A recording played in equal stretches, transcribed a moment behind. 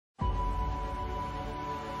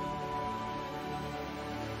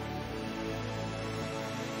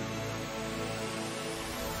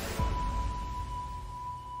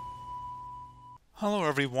Hello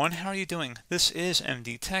everyone, how are you doing? This is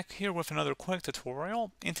MD Tech here with another quick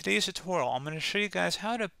tutorial. In today's tutorial, I'm going to show you guys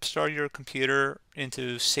how to start your computer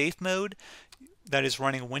into safe mode that is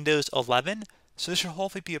running Windows 11. So this should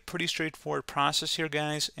hopefully be a pretty straightforward process here,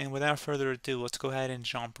 guys, and without further ado, let's go ahead and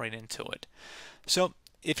jump right into it. So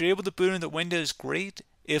if you're able to boot into Windows, great.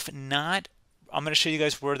 If not, I'm going to show you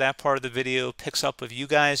guys where that part of the video picks up with you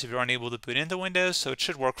guys if you're unable to boot into Windows, so it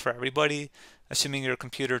should work for everybody, assuming your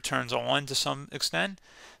computer turns on to some extent.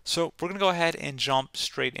 So we're going to go ahead and jump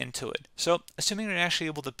straight into it. So assuming you're actually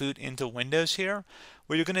able to boot into Windows here,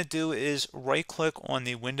 what you're going to do is right click on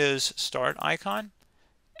the Windows Start icon,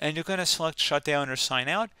 and you're going to select Shutdown or Sign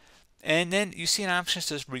Out, and then you see an option that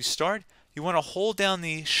says Restart. You want to hold down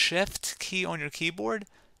the Shift key on your keyboard.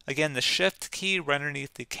 Again, the Shift key right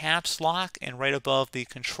underneath the caps lock and right above the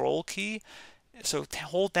Control key. So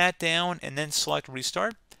hold that down and then select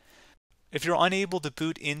Restart. If you're unable to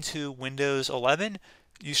boot into Windows 11,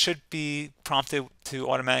 you should be prompted to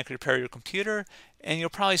automatically repair your computer, and you'll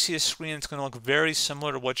probably see a screen that's going to look very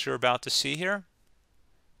similar to what you're about to see here.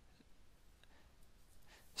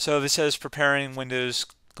 So if it says preparing Windows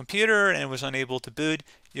computer and was unable to boot,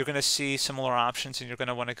 you're going to see similar options, and you're going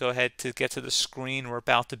to want to go ahead to get to the screen we're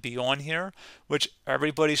about to be on here, which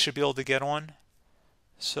everybody should be able to get on.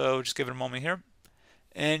 So just give it a moment here.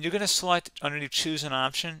 And you're going to select underneath choose an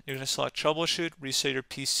option. You're going to select Troubleshoot, reset your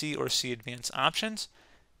PC, or see advanced options.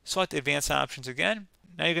 Select advanced options again.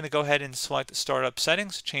 Now you're going to go ahead and select startup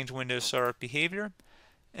settings, change Windows startup behavior,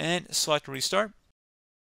 and select restart.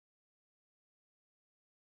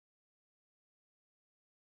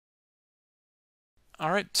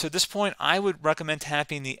 Alright, so at this point I would recommend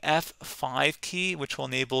tapping the F5 key, which will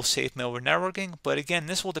enable safe malware networking, but again,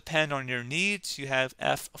 this will depend on your needs. You have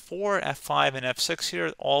F4, F5, and F6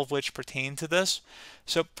 here, all of which pertain to this.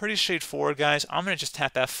 So pretty straightforward, guys. I'm going to just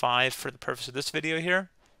tap F5 for the purpose of this video here.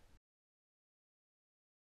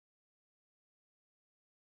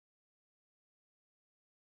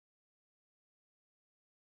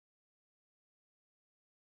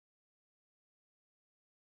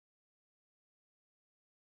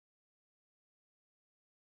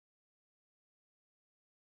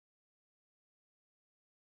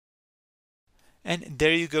 And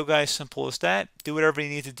there you go, guys. Simple as that. Do whatever you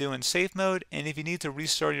need to do in safe mode, and if you need to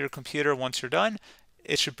restart your computer once you're done,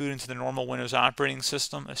 it should boot into the normal Windows operating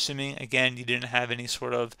system, assuming, again, you didn't have any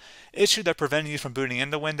sort of issue that prevented you from booting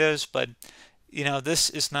into Windows. But you know, this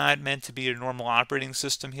is not meant to be your normal operating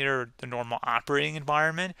system here, or the normal operating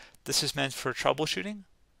environment. This is meant for troubleshooting.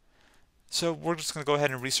 So we're just going to go ahead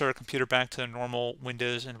and restart our computer back to the normal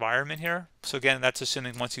Windows environment here. So again, that's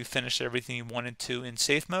assuming once you finished everything you wanted to in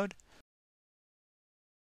safe mode.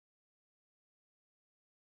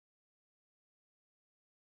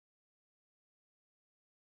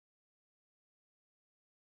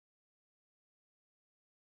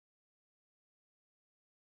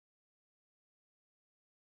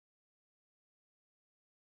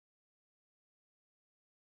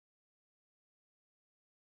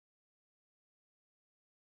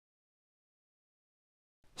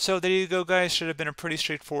 So there you go, guys. Should have been a pretty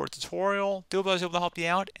straightforward tutorial. Do hope I was able to help you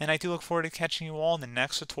out, and I do look forward to catching you all in the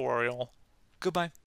next tutorial. Goodbye.